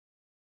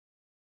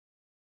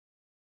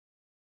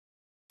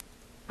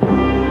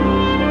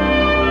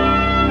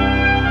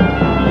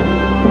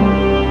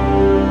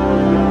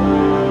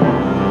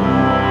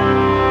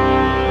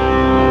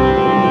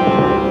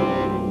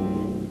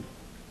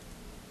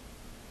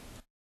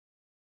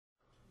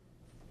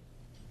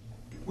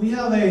We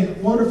have a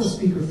wonderful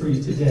speaker for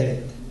you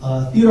today.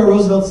 Theodore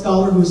Roosevelt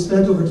scholar who has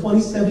spent over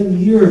 27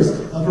 years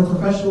of her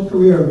professional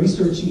career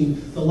researching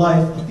the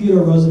life of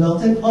Theodore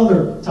Roosevelt and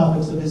other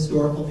topics of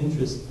historical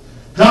interest.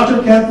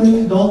 Dr.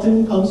 Kathleen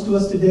Dalton comes to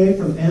us today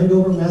from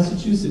Andover,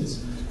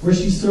 Massachusetts, where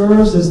she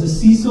serves as the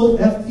Cecil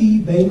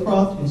F.P.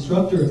 Bancroft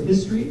Instructor of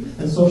History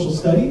and Social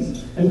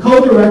Studies and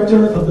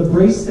co-director of the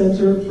Brace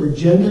Center for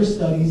Gender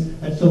Studies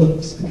at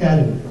Phillips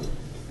Academy.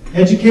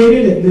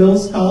 Educated at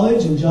Mills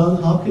College and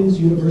Johns Hopkins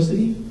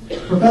University,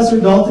 Professor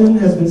Dalton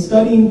has been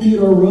studying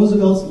Theodore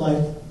Roosevelt's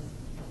life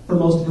for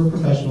most of her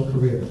professional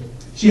career.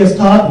 She has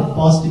taught at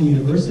Boston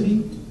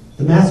University,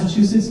 the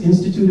Massachusetts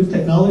Institute of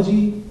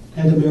Technology,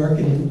 and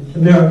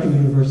American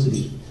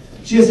University.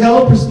 She has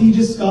held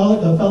prestigious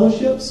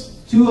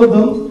fellowships, two of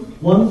them,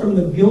 one from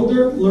the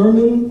Gilder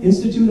Lehrman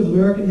Institute of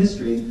American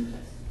History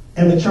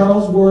and the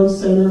Charles Warren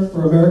Center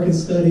for American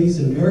Studies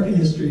and American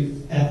History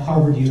at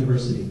Harvard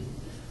University.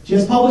 She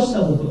has published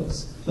several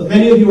books, but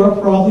many of you are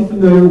probably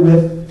familiar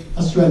with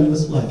A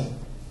Strenuous Life,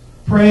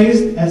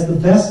 praised as the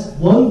best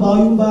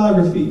one-volume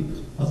biography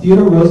of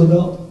Theodore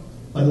Roosevelt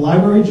by the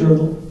Library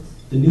Journal,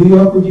 the New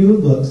York Review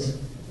of Books,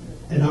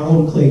 and our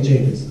own Clay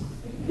Jenkins.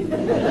 In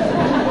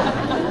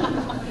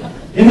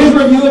his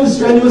review of The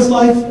Strenuous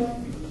Life,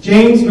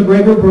 James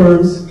McGregor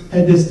Burns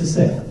had this to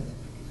say: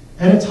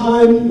 "At a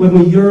time when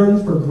we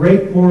yearn for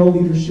great moral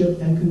leadership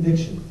and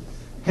conviction,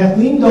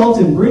 Kathleen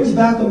Dalton brings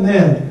back a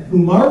man who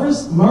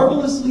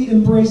marvelously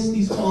embraced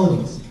these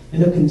qualities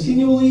in a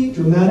continually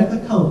dramatic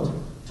account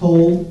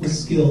told with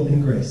skill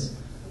and grace."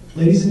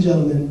 Ladies and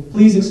gentlemen,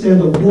 please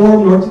extend a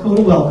warm North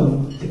Dakota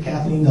welcome to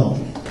Kathleen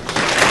Dalton.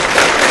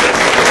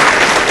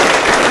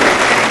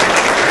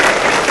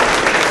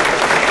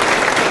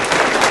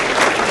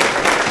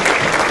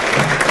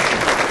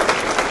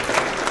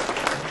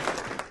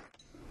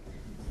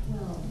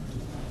 Well,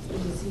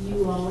 good to see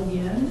you all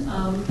again,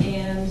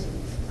 and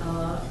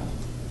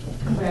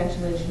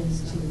congratulations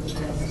to the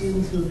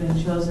students who have been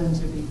chosen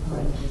to be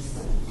part of this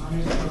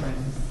honors program.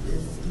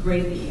 It's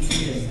great that you do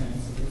this, and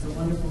it's a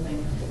wonderful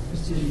thing for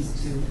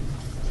students to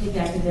take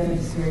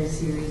academics very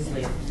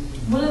seriously.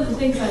 One of the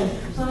things I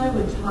thought I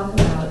would talk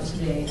about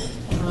today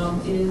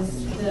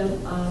is the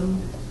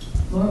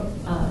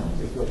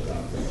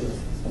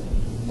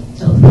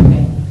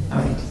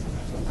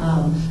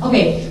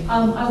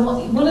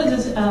one of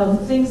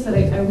the things that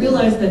I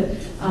realized that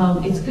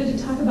it's good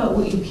to talk about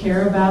what you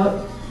care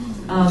about.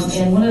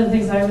 And one of the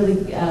things I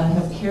really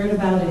have cared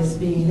about is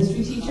being a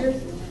history teacher,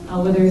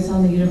 whether it's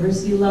on the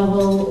university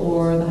level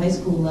or the high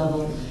school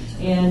level.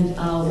 And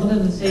one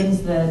of the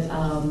things that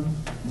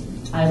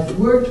I've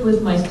worked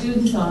with my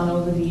students on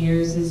over the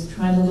years is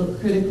trying to look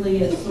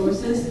critically at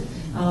sources.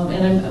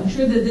 And I'm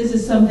sure that this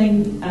is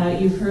something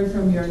you've heard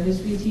from your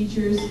history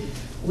teachers,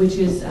 which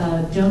is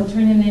don't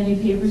turn in any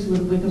papers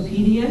with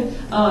Wikipedia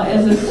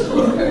as a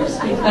source,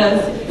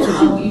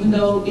 because even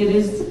though it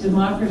is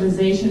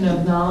democratization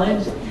of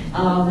knowledge,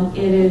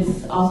 it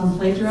is often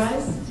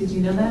plagiarized. Did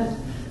you know that?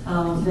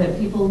 That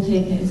people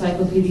take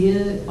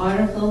encyclopedia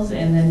articles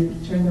and then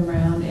turn them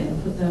around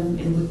and put them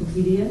in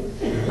Wikipedia.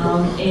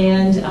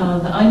 And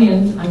The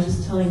Onion, I'm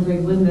just telling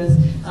Greg Wooden this,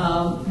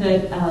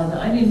 that The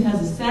Onion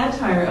has a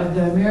satire of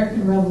the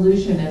American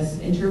Revolution as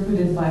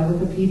interpreted by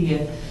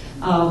Wikipedia.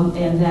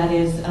 And that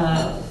is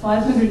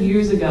 500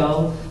 years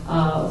ago,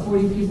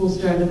 40 people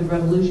started the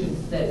revolution.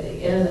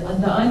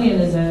 The Onion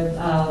is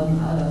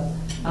a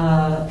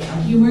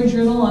humor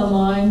journal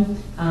online,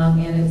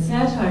 and it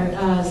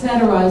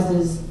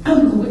satirizes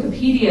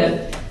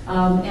Wikipedia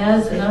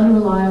as an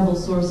unreliable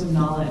source of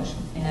knowledge.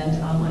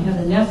 And I have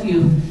a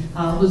nephew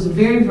who's a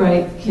very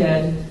bright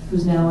kid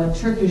who's now a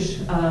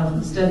Turkish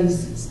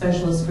studies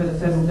specialist for the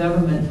federal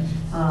government.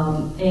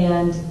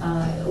 And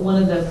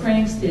one of the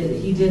pranks that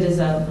he did as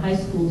a high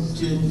school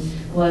student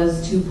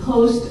was to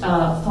post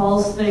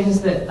false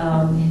things that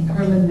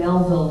Herman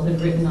Melville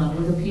had written on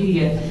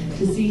Wikipedia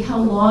to see how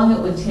long it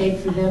would take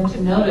for them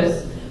to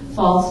notice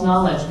false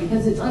knowledge,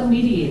 because it's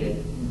unmediated.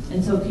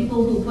 And so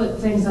people who put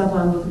things up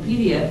on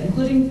Wikipedia,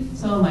 including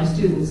some of my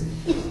students,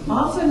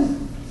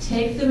 often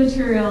take the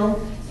material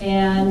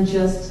and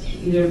just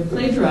either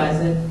plagiarize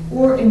it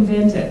or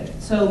invent it.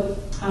 So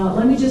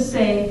let me just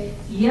say,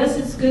 yes,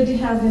 it's good to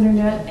have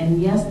internet,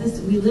 and yes,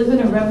 we live in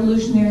a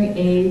revolutionary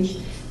age,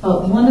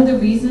 but one of the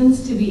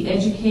reasons to be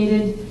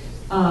educated,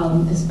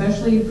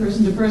 especially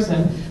person to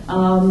person,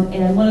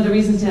 and one of the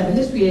reasons to have a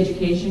history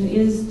education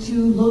is to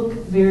look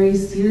very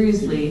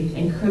seriously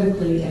and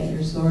critically at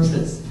your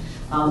sources.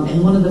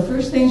 And one of the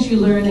first things you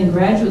learn in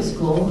graduate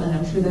school, and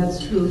I'm sure that's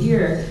true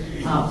here,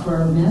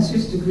 for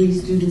master's degree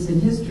students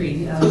in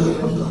history,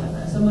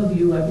 some of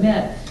you I've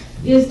met,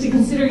 is to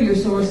consider your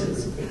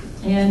sources.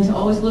 And to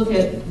always look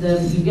at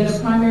you get a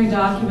primary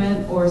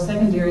document or a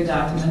secondary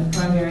document.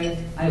 Primary,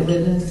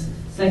 eyewitness.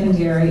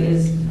 Secondary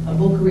is a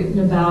book written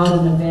about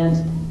an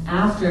event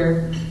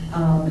after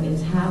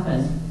it's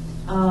happened.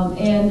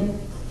 And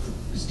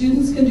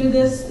students can do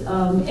this,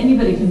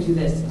 anybody can do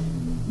this.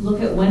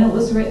 Look at when it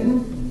was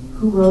written,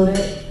 who wrote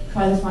it,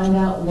 try to find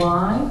out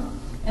why,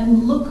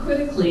 and look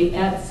critically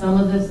at some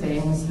of the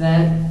things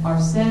that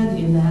are said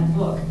in that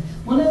book.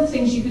 One of the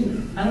things you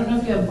can, I don't know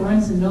if you have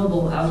Barnes &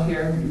 Noble out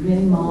here,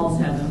 many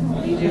malls have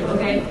them, you do,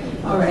 okay,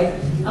 all right.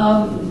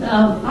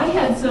 I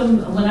had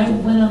some, when I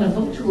went on a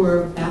book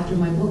tour after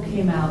my book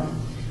came out,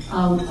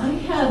 I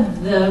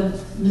had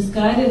the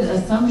misguided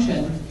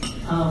assumption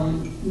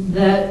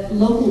that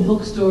local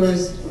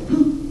bookstores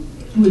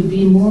would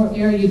be more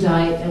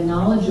erudite and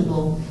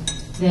knowledgeable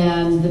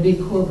than the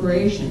big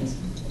corporations,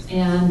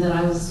 and that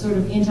I was sort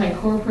of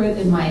anti-corporate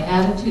in my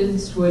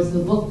attitudes towards the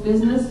book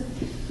business.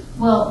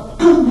 Well,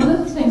 one of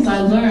the things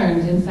I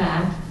learned, in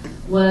fact,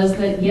 was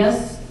that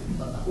yes,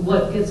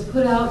 what gets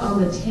put out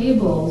on the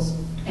tables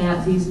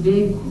at these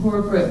big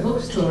corporate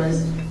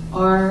bookstores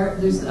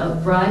there's a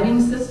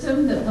bribing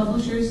system that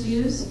publishers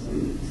use,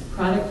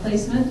 product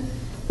placement.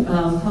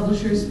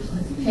 Publishers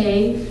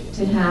pay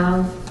to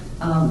have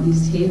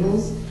these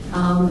tables.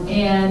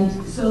 And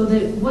so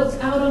that what's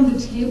out on the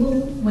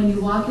table when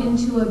you walk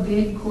into a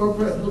big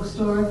corporate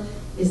bookstore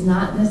is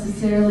not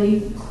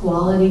necessarily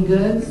quality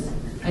goods.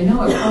 I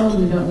know I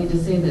probably don't need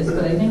to say this,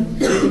 but I think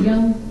for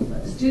young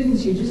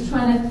students, you're just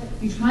trying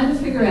to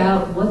figure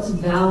out what's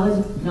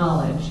valid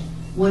knowledge,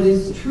 what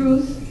is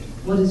truth,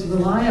 what is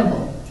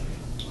reliable.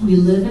 We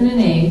live in an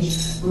age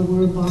where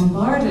we're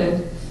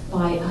bombarded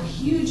by a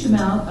huge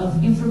amount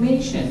of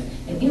information.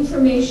 And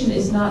information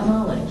is not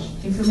knowledge.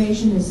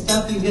 Information is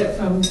stuff you get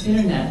from the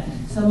internet.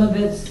 Some of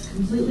it's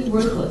completely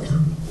worthless.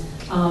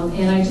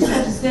 And I just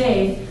have to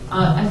say,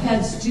 I've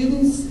had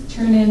students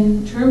turn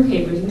in term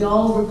papers. We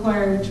all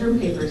require term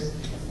papers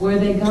where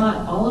they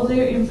got all of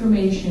their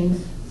information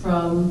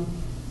from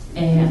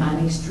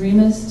an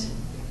extremist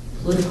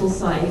political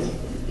site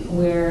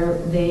where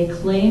they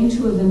claim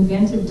to have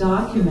invented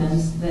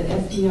documents that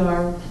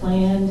FDR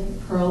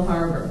planned Pearl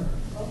Harbor.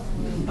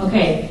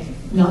 Okay,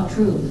 not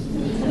true.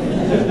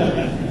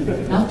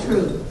 Not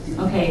true.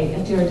 Okay,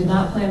 FDR did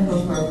not plan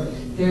Pearl Harbor.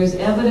 There's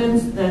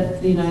evidence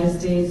that the United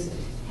States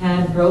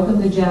had broken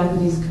the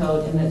Japanese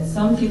code and that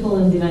some people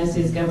in the United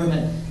States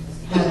government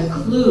had a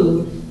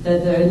clue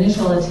that the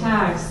initial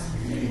attacks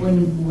were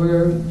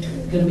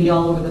going to be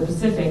all over the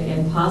Pacific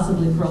and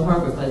possibly Pearl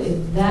Harbor, but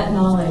that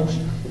knowledge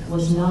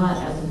was not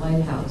at the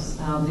White House.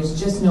 There's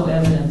just no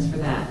evidence for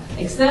that,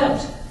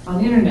 except on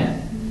the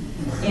internet.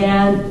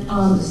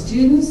 And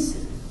students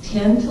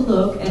tend to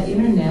look at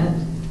internet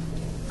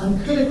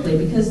uncritically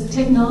because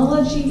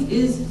technology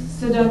is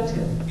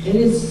seductive. It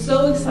is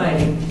so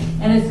exciting,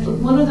 and it's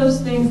one of those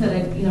things that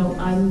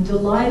I'm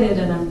delighted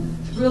and I'm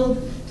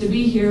thrilled to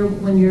be here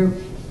when you're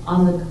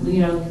on the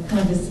kind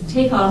of this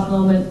takeoff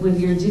moment with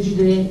your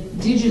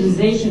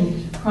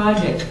digitization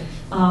project.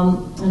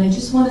 And I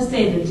just want to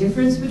say the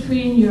difference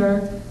between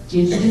your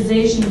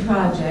digitization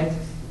project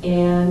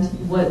and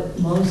what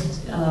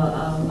most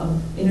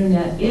of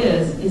internet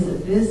is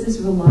that this is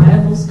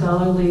reliable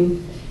scholarly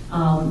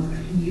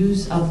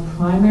use of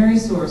primary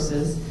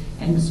sources,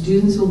 and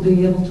students will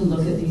be able to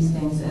look at these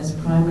things as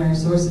primary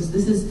sources.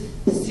 This is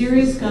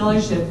serious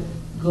scholarship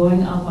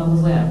going up on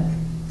the web.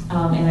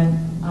 And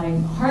I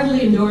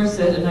heartily endorse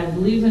it, and I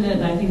believe in it,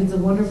 and I think it's a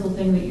wonderful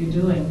thing that you're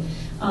doing.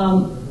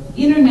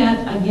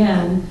 Internet,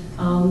 again,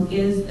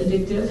 is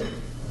addictive.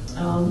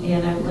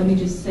 And let me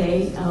just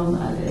say,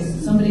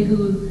 as somebody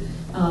who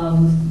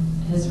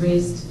has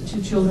raised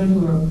 2 children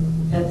who are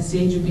at the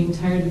stage of being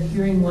tired of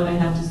hearing what I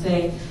have to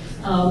say,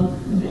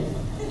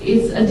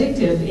 it's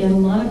addictive, and a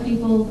lot of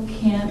people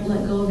can't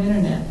let go of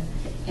internet.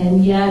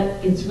 And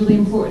yet, it's really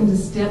important to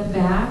step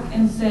back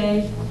and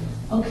say,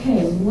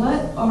 okay,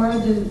 what are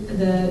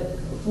the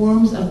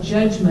forms of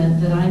judgment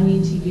that I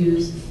need to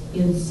use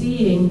in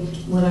seeing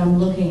what I'm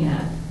looking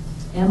at?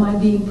 Am I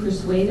being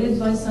persuaded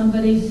by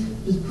somebody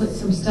who's put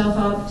some stuff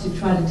up to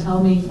try to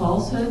tell me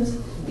falsehoods?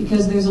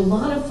 Because there's a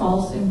lot of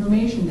false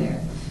information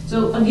there.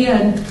 So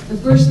again, the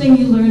first thing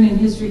you learn in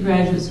history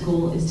graduate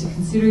school is to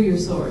consider your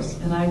source.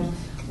 And I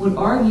would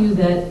argue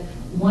that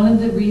one of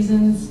the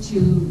reasons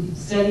to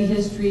study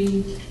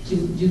history, to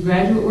do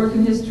graduate work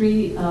in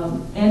history,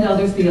 and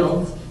other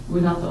fields,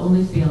 we're not the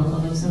only field,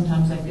 although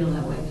sometimes I feel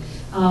that way,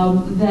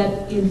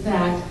 that in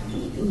fact,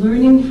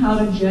 learning how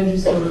to judge a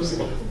source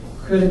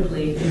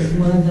critically is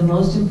one of the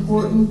most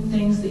important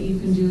things that you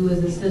can do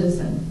as a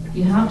citizen.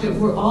 You have to,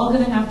 we're all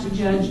going to have to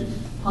judge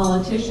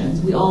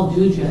politicians. We all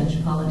do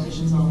judge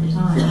politicians all the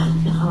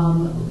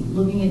time.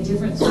 Looking at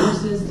different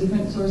sources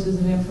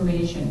of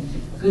information.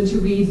 Good to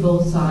read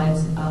both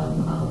sides of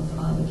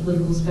the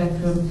political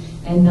spectrum,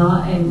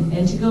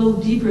 and to go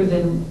deeper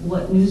than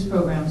what news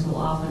programs will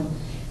often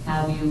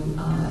have you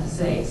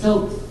say.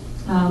 So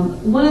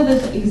one of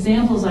the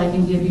examples I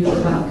can give you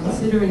about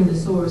considering the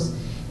source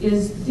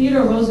is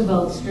Theodore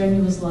Roosevelt's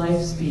Strenuous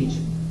Life speech,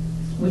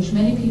 which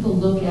many people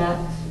look at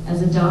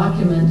as a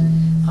document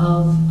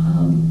of,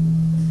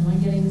 I'm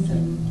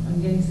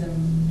getting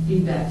some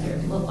feedback here.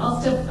 Well,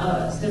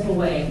 I'll step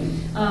away.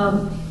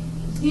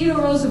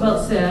 Theodore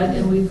Roosevelt said,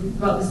 and we've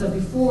brought this up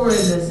before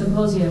in the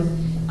symposium,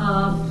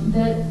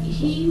 that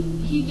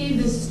he gave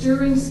this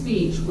stirring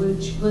speech,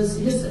 which was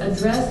his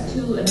address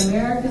to an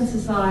American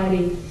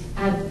society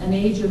at an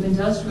age of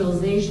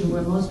industrialization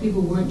where most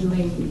people weren't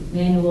doing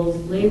manual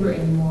labor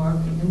anymore,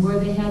 and where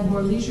they had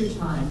more leisure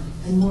time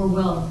and more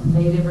wealth than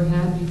they'd ever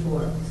had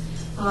before.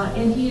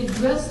 And he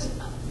addressed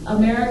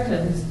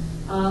Americans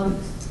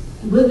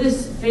with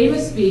this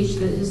famous speech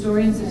that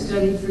historians have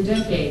studied for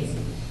decades.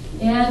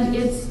 And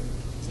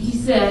he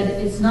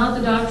said, it's not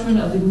the doctrine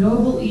of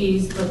ignoble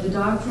ease, but the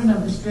doctrine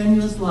of the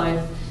strenuous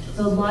life,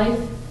 the life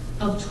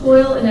of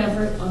toil and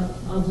effort,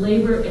 of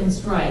labor and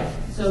strife.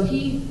 So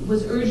he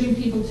was urging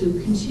people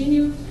to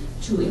continue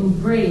to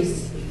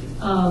embrace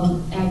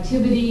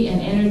activity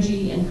and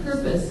energy and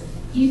purpose,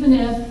 even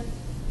if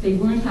they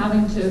weren't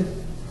having to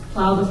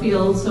plow the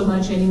fields so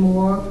much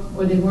anymore,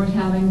 or they weren't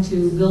having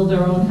to build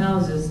their own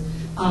houses,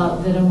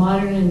 that a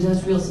modern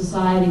industrial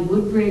society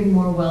would bring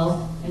more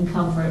wealth and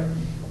comfort,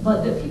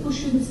 but that people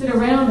shouldn't sit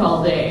around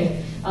all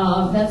day.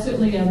 That's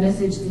certainly a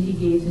message that he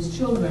gave his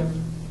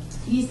children.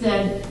 He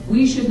said,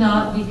 we should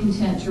not be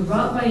content to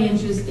rot by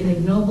inches in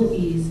ignoble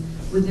ease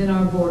within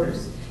our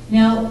borders.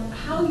 Now,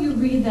 how you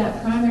read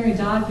that primary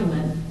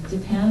document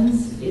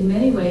depends in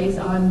many ways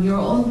on your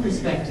own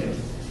perspective.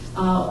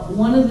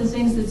 One of the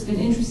things that's been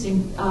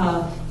interesting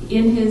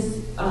in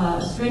his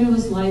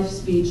strenuous life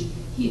speech,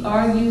 he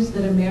argues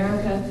that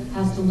America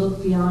has to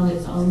look beyond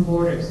its own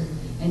borders.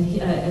 And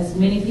he, as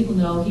many people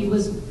know, he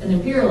was an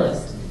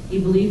imperialist. He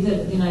believed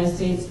that the United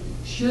States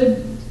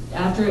should,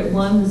 after it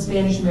won the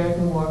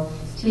Spanish-American War,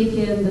 take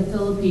in the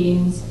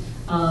Philippines,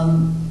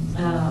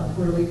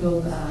 Puerto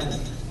Rico,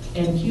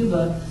 and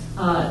Cuba,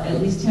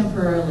 at least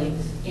temporarily,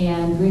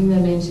 and bring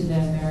them into the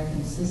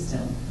American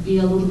system, be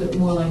a little bit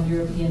more like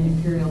European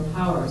imperial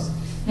powers.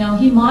 Now,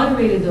 he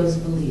moderated those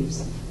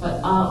beliefs, but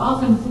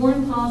often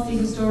foreign policy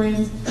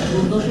historians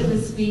will look at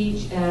the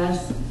speech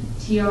as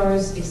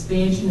TR's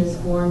expansionist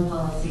foreign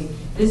policy.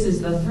 This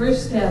is the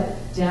first step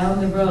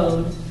down the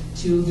road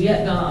to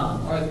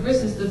Vietnam, or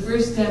this is the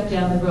first step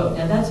down the road.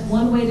 Now, that's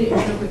one way to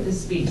interpret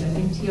this speech. I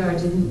think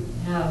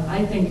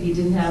I think he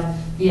didn't have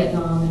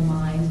Vietnam in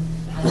mind.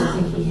 I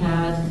don't think he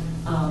had,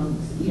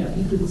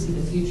 he couldn't see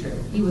the future.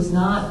 He was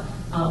not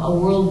a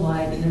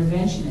worldwide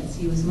interventionist.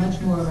 He was much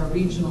more of a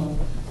regional,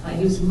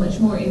 he was much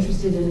more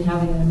interested in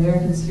having an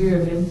American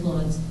sphere of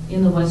influence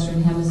in the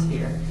Western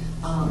Hemisphere.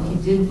 He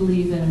did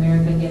believe in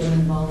America getting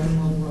involved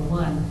in World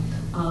War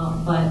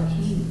I, but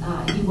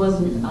he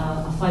wasn't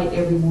a fight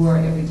every war,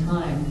 every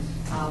time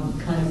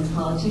kind of a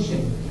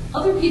politician.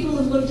 Other people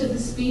have looked at the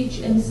speech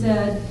and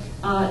said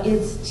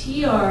it's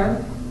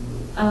TR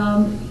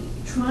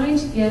trying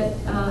to get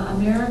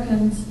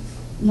Americans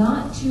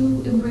not to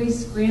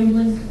embrace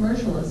scrambling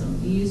commercialism.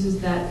 He uses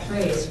that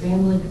phrase,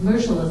 scrambling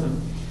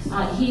commercialism.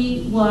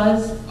 He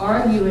was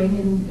arguing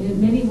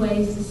in many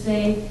ways to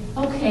say,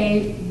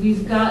 okay,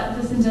 we've got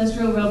this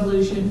industrial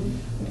revolution,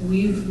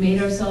 we've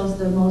made ourselves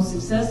the most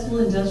successful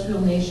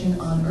industrial nation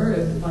on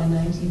earth by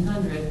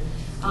 1900,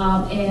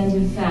 and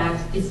in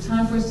fact, it's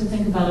time for us to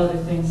think about other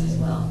things as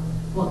well.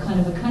 What kind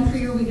of a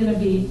country are we going to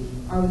be?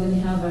 Are we going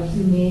to have a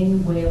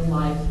humane way of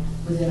life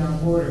within our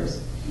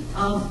borders?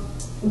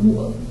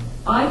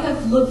 I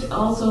have looked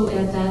also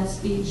at that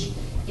speech,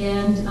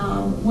 and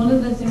one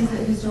of the things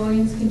that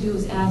historians can do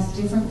is ask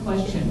different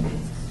questions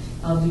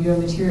of your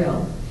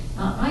material.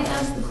 I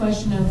asked the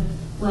question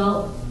of,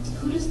 well,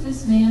 who does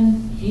this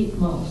man hate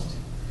most?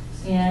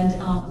 And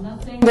I'm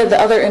not saying that the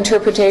other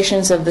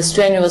interpretations of the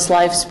strenuous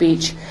life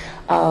speech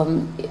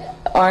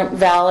aren't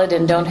valid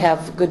and don't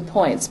have good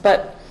points,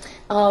 but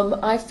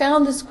I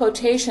found this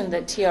quotation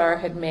that TR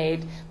had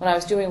made when I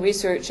was doing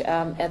research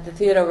at the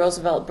Theodore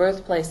Roosevelt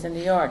birthplace in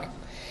New York.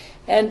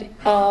 And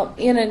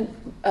in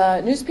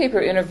a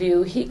newspaper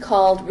interview, he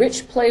called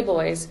rich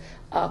playboys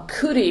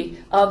cootie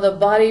on the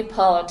body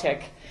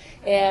politic.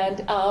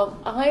 And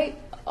I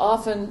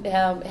often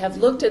have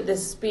looked at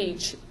this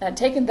speech and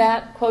taken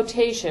that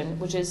quotation,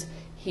 which is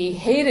he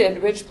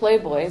hated rich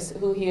playboys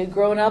who he had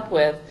grown up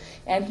with,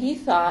 and he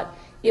thought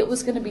it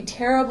was going to be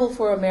terrible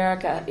for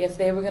America if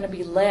they were going to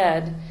be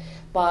led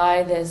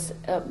by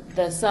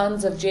the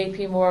sons of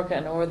J.P.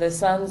 Morgan or the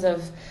sons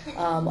of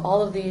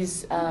all of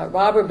these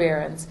robber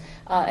barons,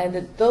 and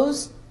that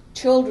those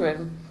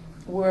children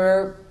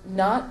were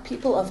not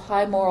people of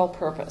high moral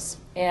purpose.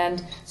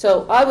 And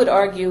so I would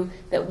argue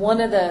that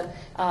one of the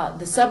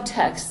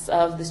subtexts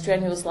of the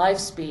strenuous life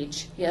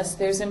speech, yes,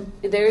 there's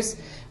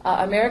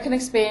American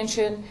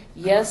expansion,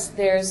 yes,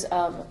 there's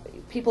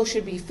people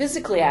should be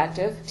physically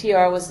active.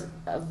 TR was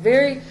a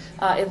very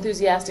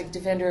enthusiastic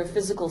defender of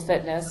physical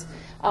fitness.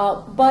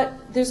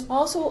 But there's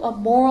also a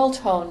moral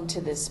tone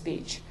to this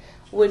speech,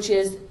 which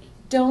is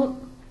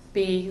don't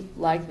be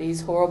like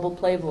these horrible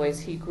playboys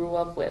he grew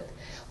up with.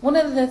 One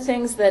of the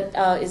things that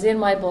is in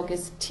my book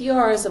is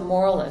TR is a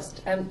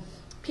moralist, and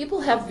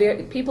people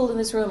in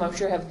this room, I'm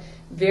sure, have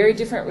very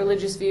different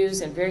religious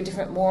views and very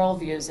different moral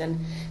views. And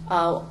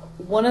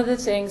one of the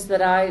things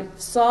that I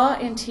saw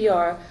in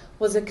TR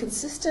was a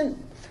consistent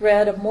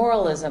thread of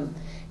moralism.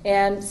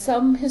 And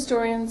some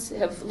historians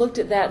have looked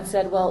at that and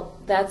said, well,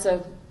 that's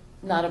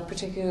not a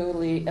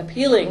particularly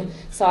appealing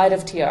side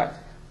of TR.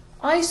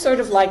 I sort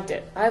of liked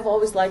it. I've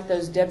always liked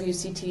those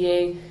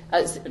WCTU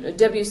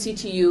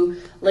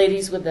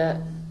ladies with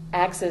the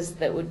axes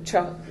that would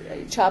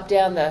chop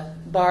down the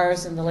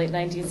bars in the late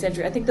 19th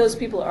century. I think those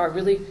people are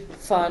really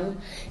fun.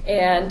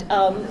 And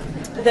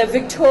the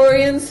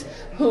Victorians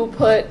who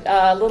put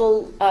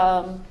little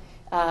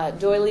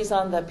doilies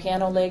on the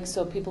piano legs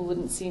so people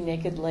wouldn't see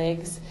naked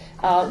legs.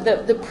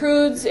 The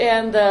prudes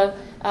and the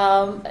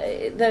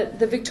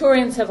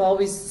Victorians have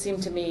always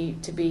seemed to me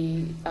to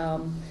be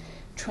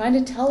trying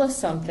to tell us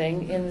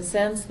something, in the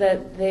sense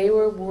that they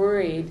were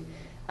worried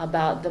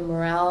about the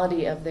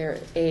morality of their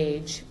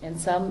age. And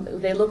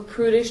they look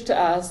prudish to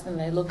us and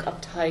they look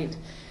uptight.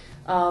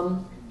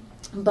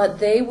 But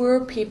they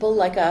were people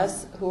like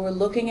us who were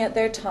looking at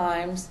their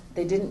times.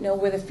 They didn't know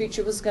where the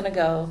future was going to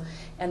go.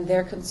 And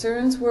their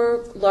concerns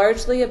were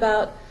largely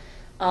about,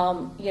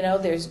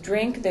 there's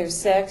drink, there's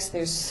sex,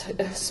 there's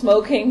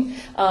smoking,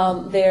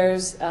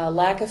 there's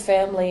lack of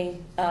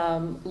family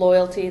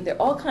loyalty. There are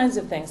all kinds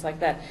of things like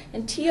that.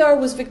 And TR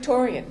was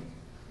Victorian.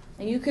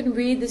 And you can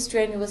read the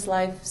Strenuous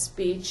Life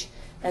speech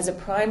as a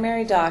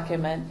primary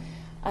document.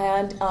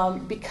 And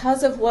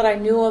because of what I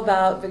knew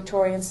about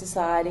Victorian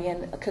society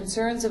and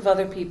concerns of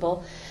other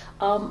people,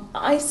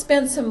 I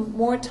spent some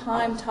more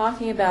time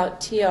talking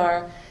about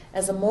TR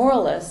as a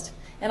moralist.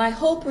 And I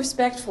hope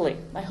respectfully.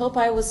 I hope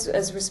I was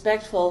as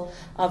respectful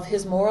of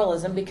his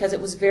moralism, because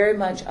it was very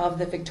much of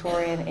the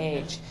Victorian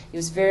age. He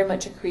was very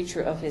much a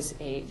creature of his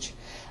age.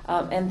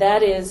 And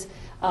that is,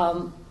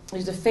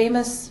 there's a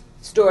famous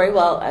story,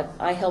 well,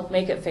 I helped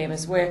make it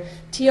famous, where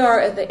TR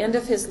at the end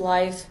of his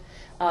life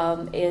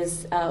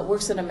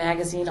works in a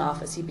magazine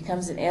office. He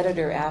becomes an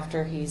editor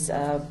after he's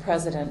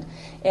president.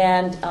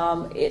 And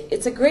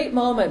it's a great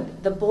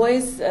moment. The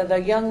boys,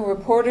 the young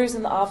reporters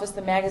in the office,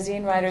 the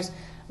magazine writers,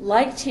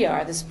 like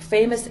TR, this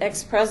famous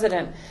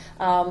ex-president,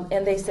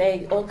 and they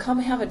say, oh, come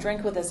have a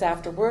drink with us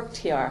after work,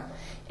 TR.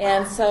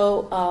 And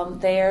so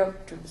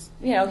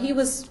he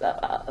was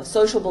a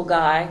sociable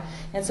guy,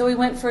 and so he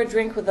went for a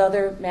drink with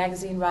other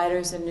magazine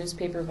writers and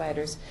newspaper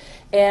writers.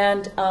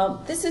 And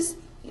this is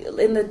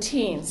in the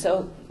teens,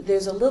 so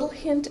there's a little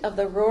hint of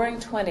the roaring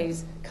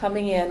 20s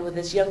coming in with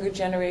this younger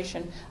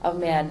generation of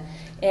men.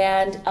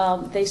 And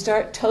they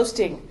start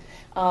toasting,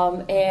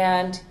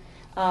 and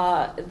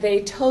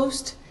they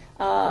toast,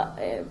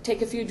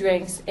 take a few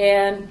drinks,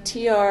 and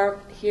TR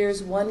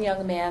hears one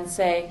young man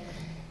say,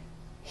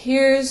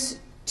 "Here's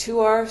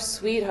to our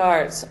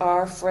sweethearts,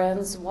 our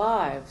friends'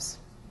 wives."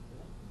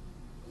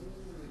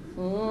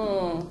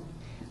 Well,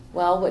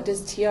 what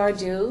does TR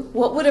do?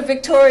 What would a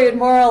Victorian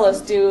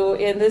moralist do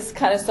in this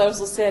kind of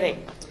social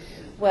setting?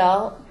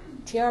 Well,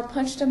 TR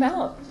punched him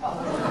out.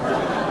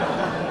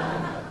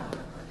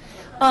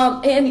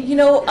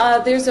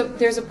 There's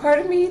a part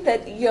of me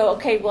that,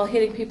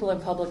 hitting people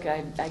in public,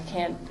 I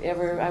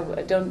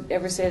don't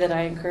ever say that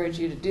I encourage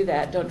you to do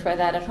that. Don't try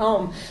that at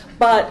home.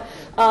 But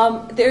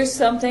there's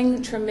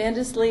something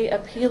tremendously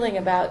appealing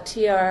about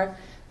TR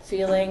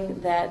feeling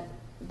that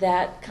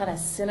kind of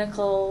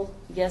cynical,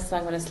 yes,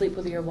 I'm going to sleep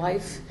with your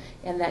wife,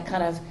 and that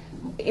kind of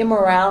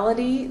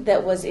immorality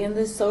that was in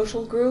this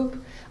social group,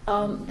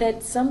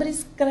 that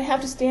somebody's going to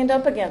have to stand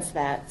up against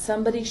that.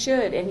 Somebody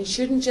should, and you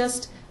shouldn't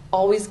just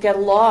always get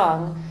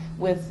along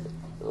with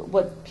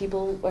what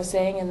people are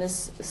saying in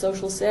this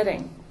social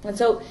setting. And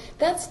so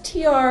that's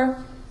TR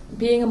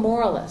being a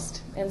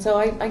moralist. And so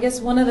I guess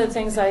one of the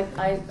things I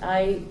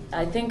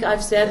think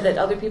I've said that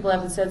other people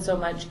haven't said so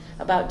much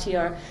about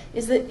TR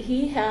is that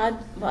he had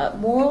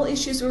moral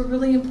issues were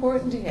really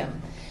important to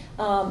him.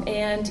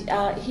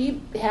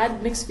 He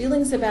had mixed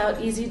feelings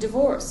about easy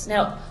divorce.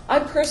 Now, I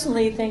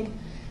personally think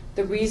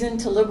the reason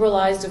to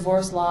liberalize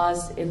divorce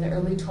laws in the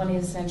early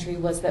 20th century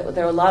was that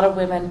there were a lot of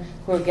women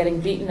who were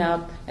getting beaten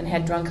up and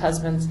had drunk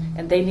husbands,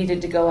 and they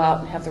needed to go out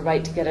and have the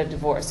right to get a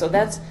divorce. So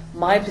that's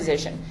my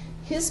position.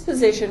 His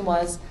position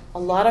was a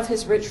lot of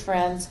his rich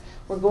friends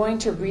were going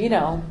to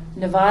Reno.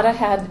 Nevada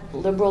had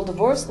liberal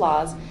divorce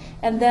laws,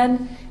 and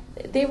then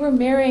they were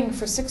marrying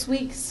for 6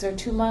 weeks or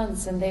 2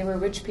 months, and they were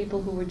rich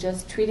people who were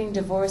just treating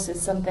divorce as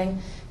something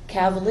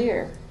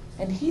cavalier.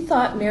 And he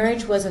thought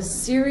marriage was a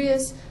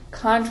serious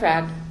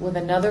contract with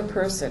another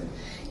person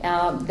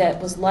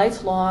that was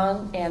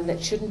lifelong and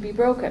that shouldn't be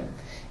broken.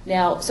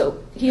 Now,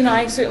 so he and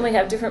I certainly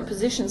have different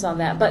positions on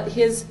that, but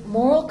his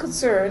moral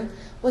concern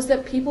was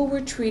that people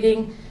were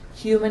treating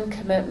human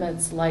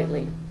commitments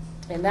lightly.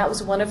 And that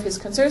was one of his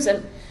concerns.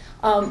 And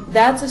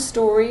that's a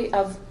story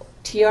of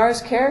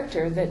TR's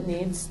character that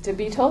needs to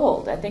be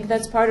told. I think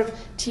that's part of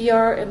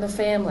TR and the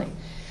family.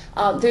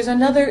 There's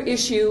another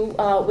issue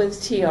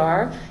with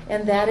TR,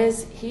 and that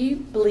is he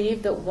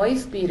believed that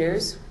wife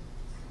beaters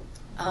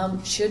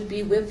should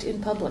be whipped in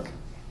public.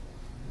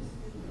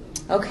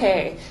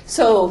 Okay,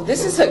 so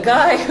this is a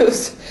guy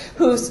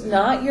who's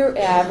not your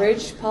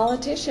average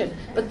politician,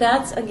 but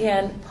that's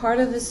again part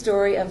of the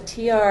story of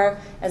TR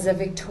as a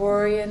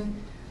Victorian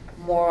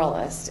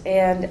moralist,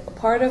 and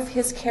part of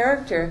his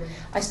character.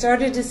 I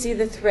started to see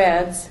the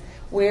threads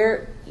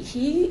where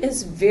he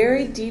is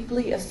very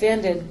deeply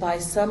offended by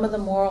some of the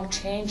moral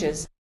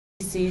changes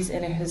sees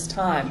in his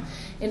time.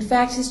 In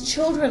fact, his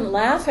children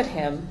laugh at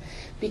him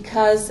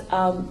because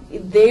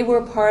they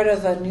were part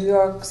of a New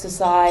York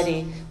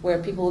society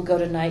where people would go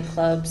to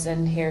nightclubs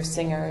and hear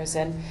singers,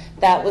 and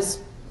that was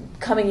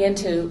coming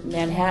into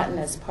Manhattan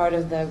as part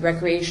of the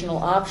recreational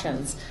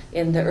options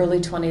in the early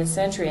 20th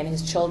century, and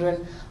his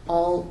children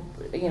all,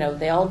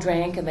 they all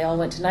drank and they all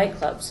went to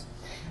nightclubs.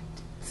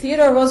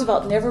 Theodore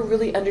Roosevelt never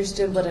really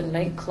understood what a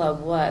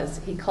nightclub was.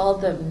 He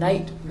called them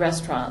night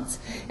restaurants.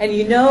 And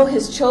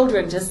his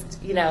children just,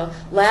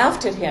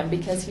 laughed at him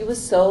because he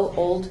was so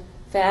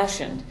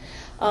old-fashioned.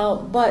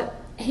 But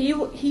he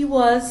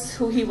was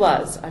who he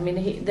was. I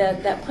mean,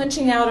 that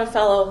punching out a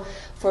fellow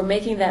for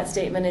making that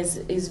statement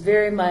is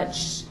very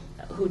much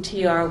who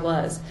TR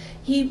was.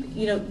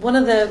 One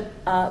of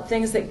the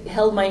things that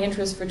held my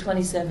interest for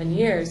 27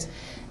 years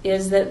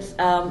is that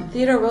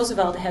Theodore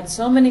Roosevelt had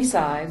so many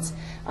sides.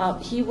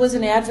 He was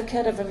an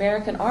advocate of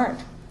American art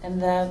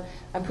and the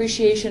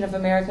appreciation of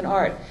American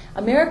art.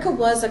 America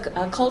was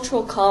a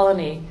cultural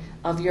colony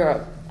of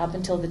Europe up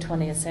until the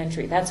 20th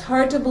century. That's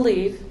hard to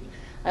believe.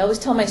 I always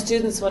tell my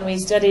students when we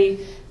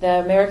study the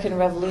American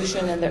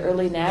Revolution and the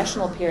early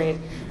national period,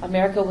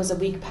 America was a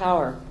weak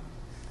power.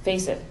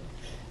 Face it.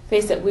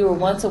 Face it, we were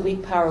once a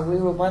weak power. We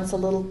were once a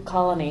little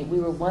colony. We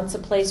were once a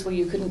place where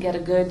you couldn't get a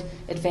good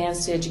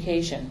advanced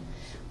education.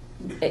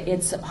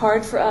 It's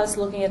hard for us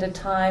looking at a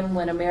time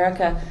when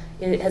America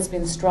has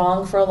been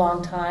strong for a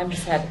long time,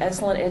 has had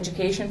excellent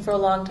education for a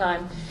long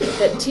time,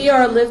 that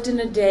TR lived in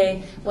a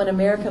day when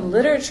American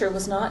literature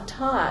was not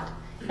taught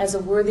as a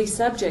worthy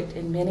subject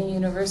in many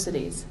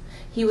universities.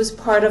 He was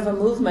part of a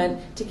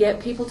movement to get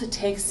people to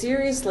take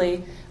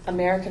seriously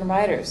American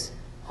writers,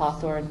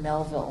 Hawthorne,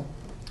 Melville,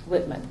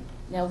 Whitman.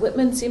 Now,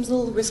 Whitman seems a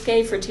little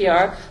risque for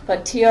TR,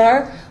 but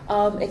TR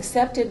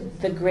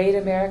accepted the great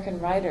American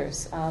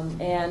writers,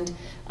 and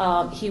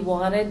he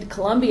wanted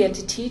Columbia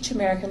to teach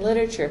American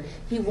literature.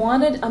 He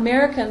wanted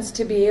Americans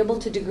to be able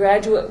to do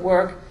graduate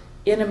work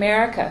in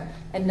America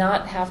and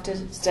not have to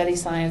study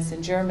science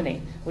in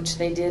Germany, which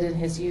they did in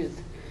his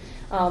youth.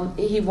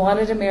 He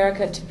wanted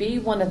America to be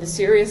one of the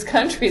serious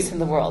countries in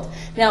the world.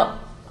 Now,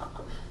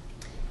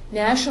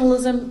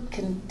 nationalism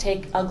can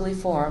take ugly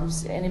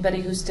forms.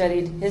 Anybody who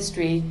studied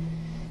history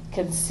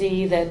can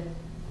see that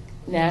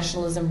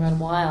nationalism run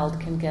wild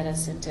can get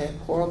us into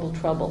horrible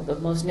trouble. The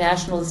most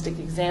nationalistic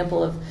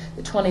example of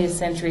the 20th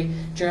century,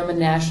 German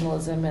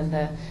nationalism and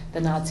the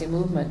Nazi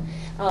movement.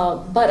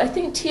 But I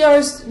think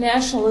TR's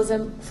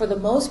nationalism, for the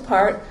most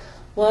part,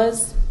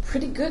 was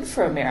pretty good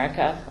for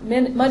America.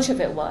 Much of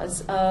it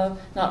was, not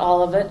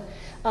all of it.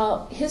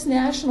 His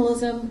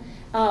nationalism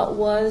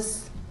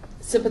was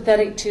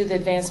sympathetic to the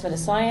advancement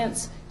of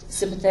science,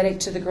 sympathetic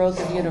to the growth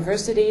of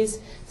universities,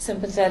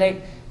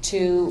 sympathetic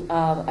to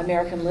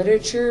American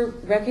literature,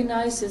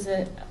 recognized as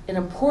an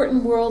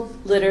important world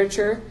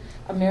literature,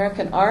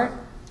 American art.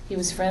 He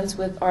was friends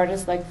with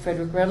artists like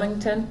Frederick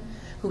Remington,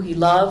 who he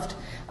loved,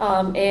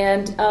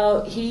 and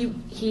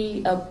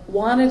he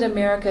wanted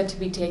America to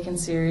be taken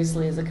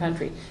seriously as a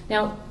country.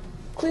 Now,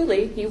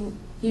 clearly,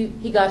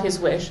 he got his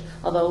wish,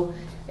 although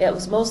it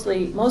was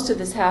most of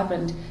this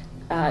happened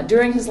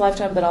during his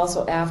lifetime, but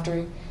also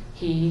after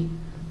he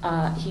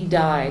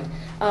died.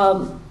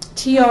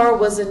 TR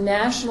was a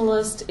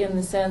nationalist in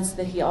the sense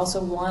that he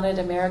also wanted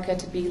America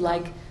to be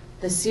like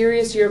the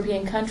serious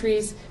European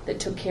countries that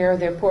took care of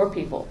their poor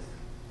people.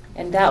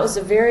 And that was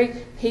a very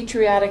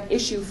patriotic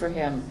issue for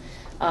him,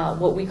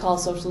 what we call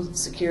Social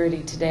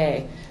Security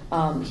today.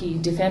 He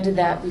defended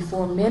that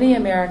before many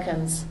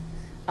Americans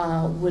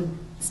would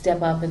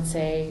step up and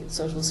say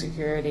Social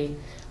Security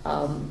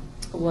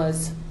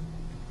was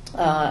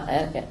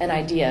an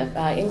idea.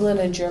 England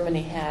and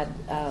Germany had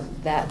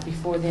that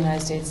before the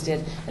United States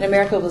did, and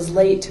America was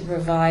late to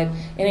provide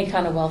any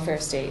kind of welfare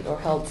state or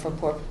help for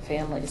poor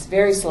families.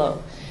 Very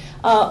slow.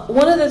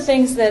 One of the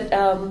things that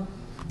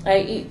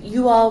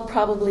you all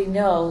probably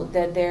know,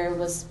 that there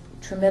was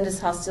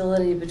tremendous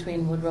hostility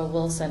between Woodrow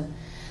Wilson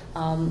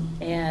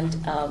and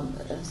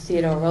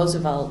Theodore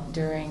Roosevelt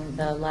during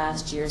the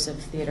last years of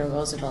Theodore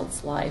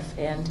Roosevelt's life.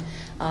 And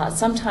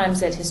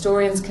sometimes at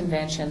historians'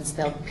 conventions,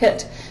 they'll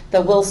pit the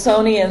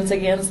Wilsonians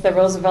against the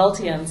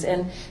Rooseveltians.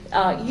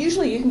 And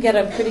usually you can get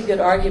a pretty good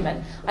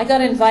argument. I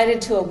got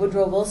invited to a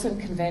Woodrow Wilson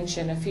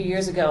convention a few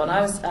years ago, and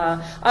I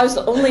was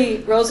the only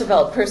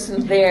Roosevelt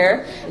person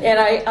there.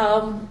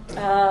 And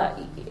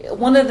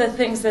one of the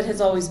things that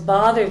has always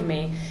bothered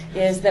me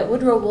is that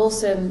Woodrow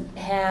Wilson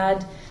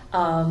had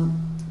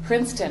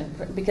Princeton,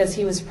 because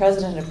he was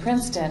president of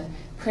Princeton.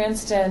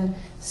 Princeton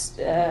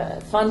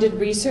funded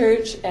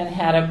research and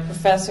had a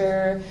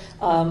professor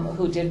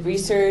who did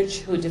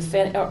research,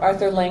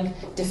 Arthur Link,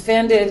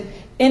 defended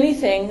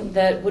anything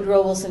that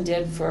Woodrow Wilson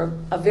did for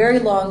a very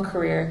long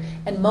career.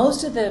 And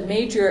most of the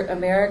major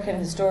American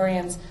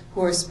historians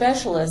who were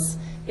specialists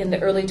in the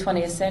early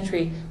 20th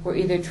century were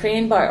either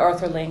trained by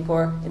Arthur Link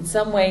or in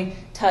some way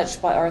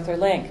touched by Arthur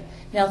Link.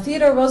 Now,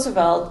 Theodore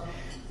Roosevelt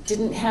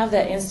didn't have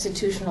that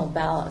institutional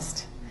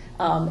ballast.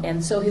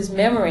 And so his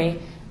memory,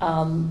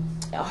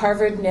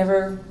 Harvard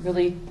never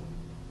really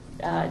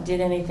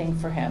did anything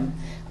for him.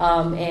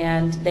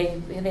 And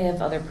they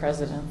have other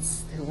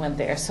presidents who went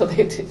there, so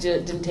they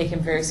didn't take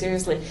him very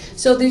seriously.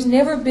 So there's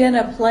never been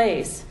a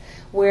place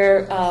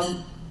where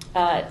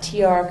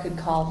TR could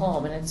call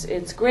home, and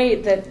it's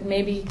great that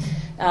maybe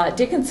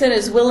Dickinson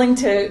is willing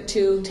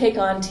to take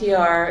on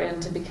TR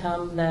and to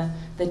become the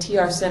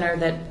TR Center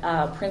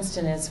that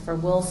Princeton is for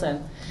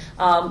Wilson.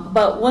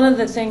 But one of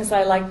the things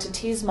I like to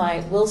tease my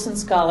Wilson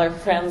scholar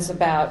friends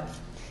about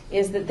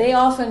is that they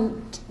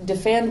often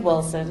defend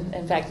Wilson.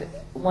 In fact,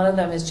 one of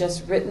them has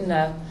just written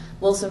a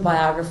Wilson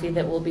biography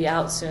that will be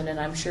out soon, and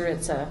I'm sure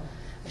it's a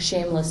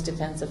shameless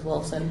defense of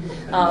Wilson.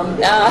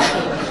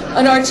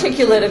 An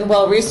articulate and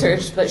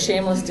well-researched, but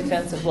shameless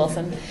defense of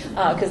Wilson,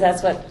 because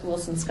that's what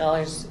Wilson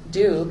scholars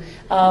do,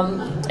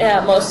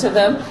 most of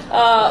them.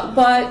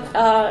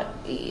 But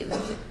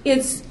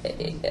it's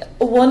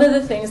one of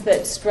the things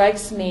that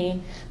strikes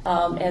me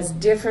as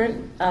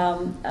different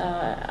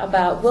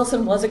about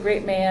Wilson was a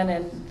great man,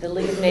 and the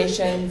League of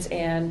Nations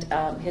and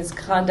his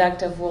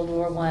conduct of World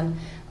War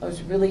I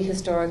was really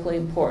historically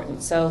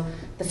important. So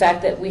the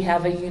fact that we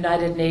have a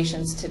United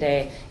Nations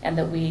today and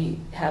that we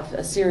have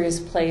a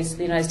serious place,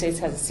 the United States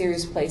has a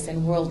serious place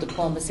in world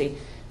diplomacy,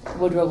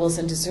 Woodrow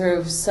Wilson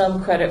deserves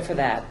some credit for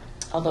that,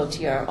 although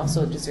TR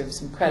also deserves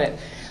some credit.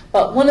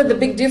 But one of the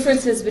big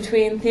differences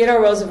between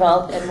Theodore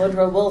Roosevelt and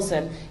Woodrow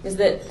Wilson is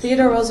that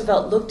Theodore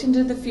Roosevelt looked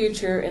into the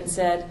future and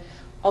said,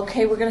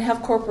 okay, we're going to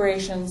have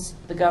corporations,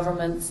 the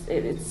governments,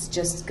 it's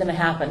just going to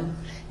happen,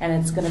 and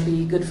it's going to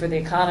be good for the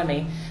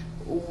economy.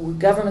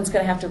 Government's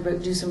going to have to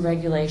do some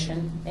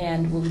regulation,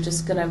 and we're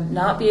just going to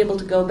not be able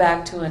to go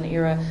back to an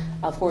era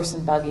of horse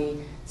and buggy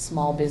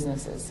small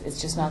businesses.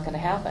 It's just not going to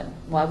happen.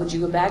 Why would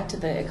you go back to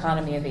the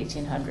economy of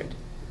 1800?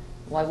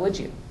 Why would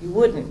you? You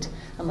wouldn't,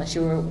 unless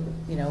you were,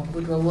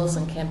 Woodrow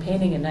Wilson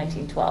campaigning in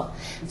 1912.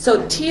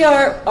 So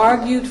TR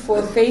argued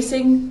for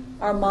facing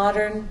our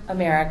modern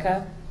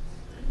America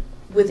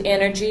with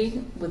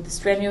energy, with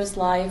strenuous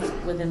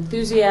life, with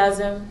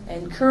enthusiasm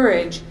and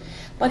courage.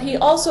 But he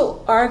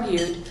also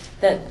argued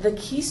that the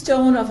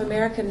keystone of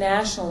American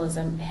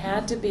nationalism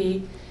had to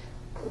be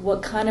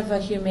what kind of a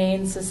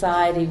humane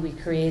society we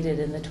created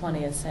in the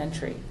 20th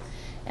century.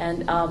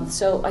 And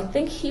so I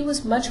think he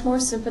was much more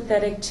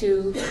sympathetic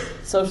to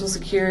Social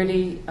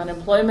Security,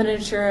 unemployment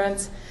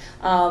insurance.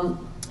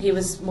 He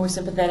was more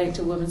sympathetic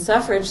to women's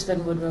suffrage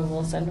than Woodrow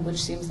Wilson,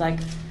 which seems like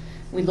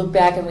we look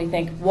back and we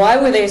think, why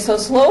were they so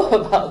slow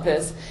about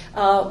this?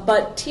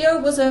 But TR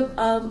was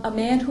a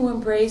man who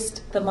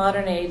embraced the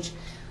modern age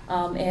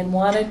and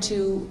wanted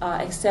to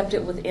accept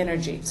it with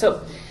energy.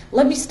 So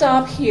let me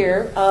stop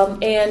here, I'm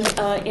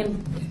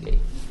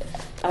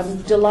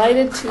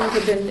delighted to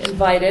have been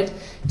invited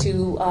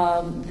to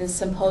this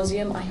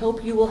symposium. I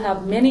hope you will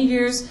have many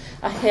years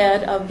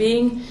ahead of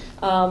being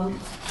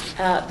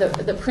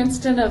the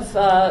Princeton of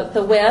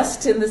the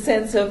West, in the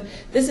sense of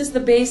this is the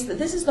base,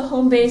 this is the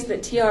home base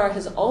that TR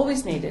has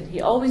always needed.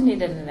 He always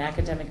needed an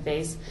academic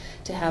base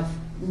to have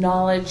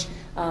knowledge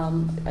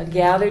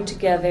gathered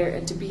together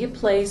and to be a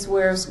place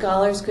where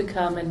scholars could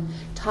come and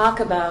talk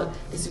about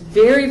this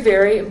very,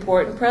 very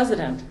important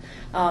president.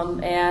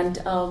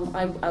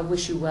 I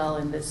wish you well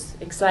in this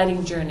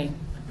exciting journey.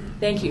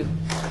 Thank you.